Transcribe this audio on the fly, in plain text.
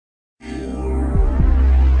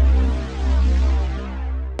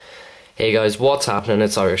Hey guys, what's happening?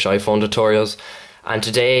 It's IrishiPhoneTutorials, and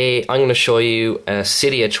today I'm going to show you a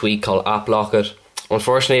Cydia tweak called AppLocket.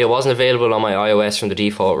 Unfortunately, it wasn't available on my iOS from the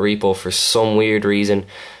default repo for some weird reason,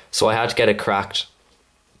 so I had to get it cracked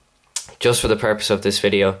just for the purpose of this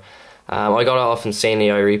video. I got it off Insanely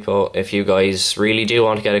iRepo. If you guys really do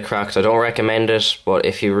want to get it cracked, I don't recommend it, but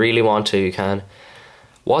if you really want to, you can.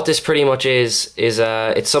 What this pretty much is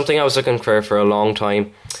it's something I was looking for a long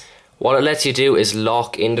time. What it lets you do is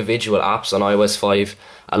lock individual apps on iOS 5.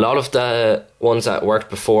 A lot of the ones that worked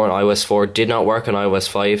before on iOS 4 did not work on iOS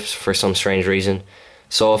 5 for some strange reason.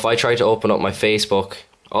 So if I try to open up my Facebook,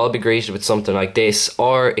 I'll be greeted with something like this,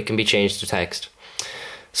 or it can be changed to text.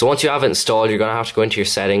 So once you have it installed, you're going to have to go into your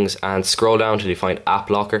settings and scroll down till you find App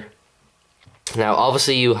Locker. Now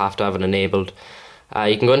obviously you have to have it enabled.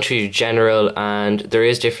 You can go into your general, and there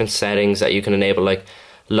is different settings that you can enable, like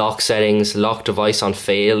lock settings, lock device on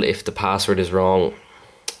fail if the password is wrong.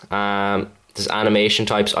 There's animation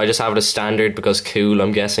types. I just have it as standard because cool,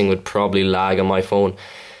 I'm guessing, would probably lag on my phone.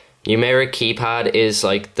 Numeric keypad is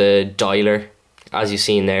like the dialer, as you've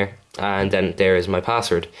seen there, and then there is my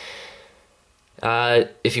password.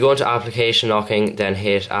 If you go into application locking, then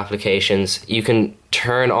hit applications. You can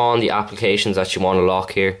turn on the applications that you want to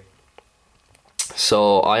lock here.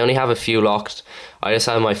 So I only have a few locked. I just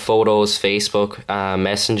have my photos, Facebook,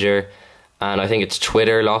 Messenger, and I think it's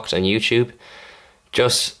Twitter locked, and YouTube.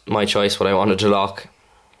 Just my choice what I wanted to lock.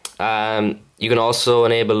 You can also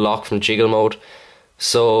enable lock from jiggle mode.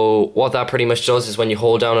 So what that pretty much does is when you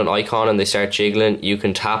hold down an icon and they start jiggling, you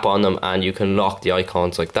can tap on them and you can lock the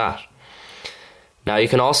icons like that. Now you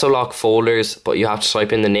can also lock folders, but you have to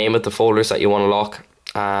type in the name of the folders that you want to lock,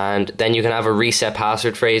 and then you can have a reset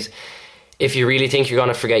password phrase. If you really think you're going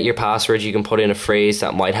to forget your password, you can put in a phrase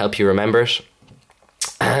that might help you remember it.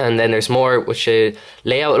 And then there's more, which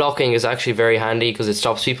layout locking is actually very handy because it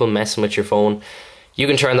stops people messing with your phone. You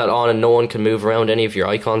can turn that on and no one can move around any of your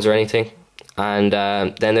icons or anything. And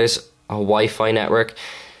then there's a Wi-Fi network.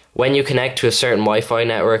 When you connect to a certain Wi-Fi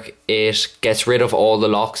network, it gets rid of all the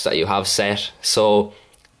locks that you have set. So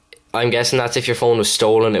I'm guessing that's if your phone was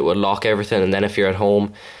stolen, it would lock everything, and then if you're at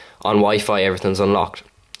home on Wi-Fi, everything's unlocked.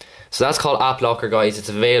 So that's called App Locker, guys. It's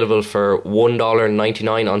available for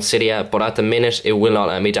 $1.99 on Cydia, but at the minute it will not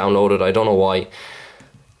let me download it. I don't know why.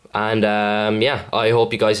 And yeah, I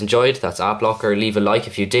hope you guys enjoyed. That's App Locker. Leave a like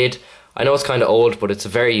if you did. I know it's kind of old, but it's a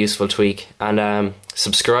very useful tweak. And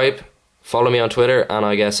subscribe, follow me on Twitter, and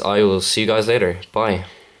I guess I will see you guys later. Bye.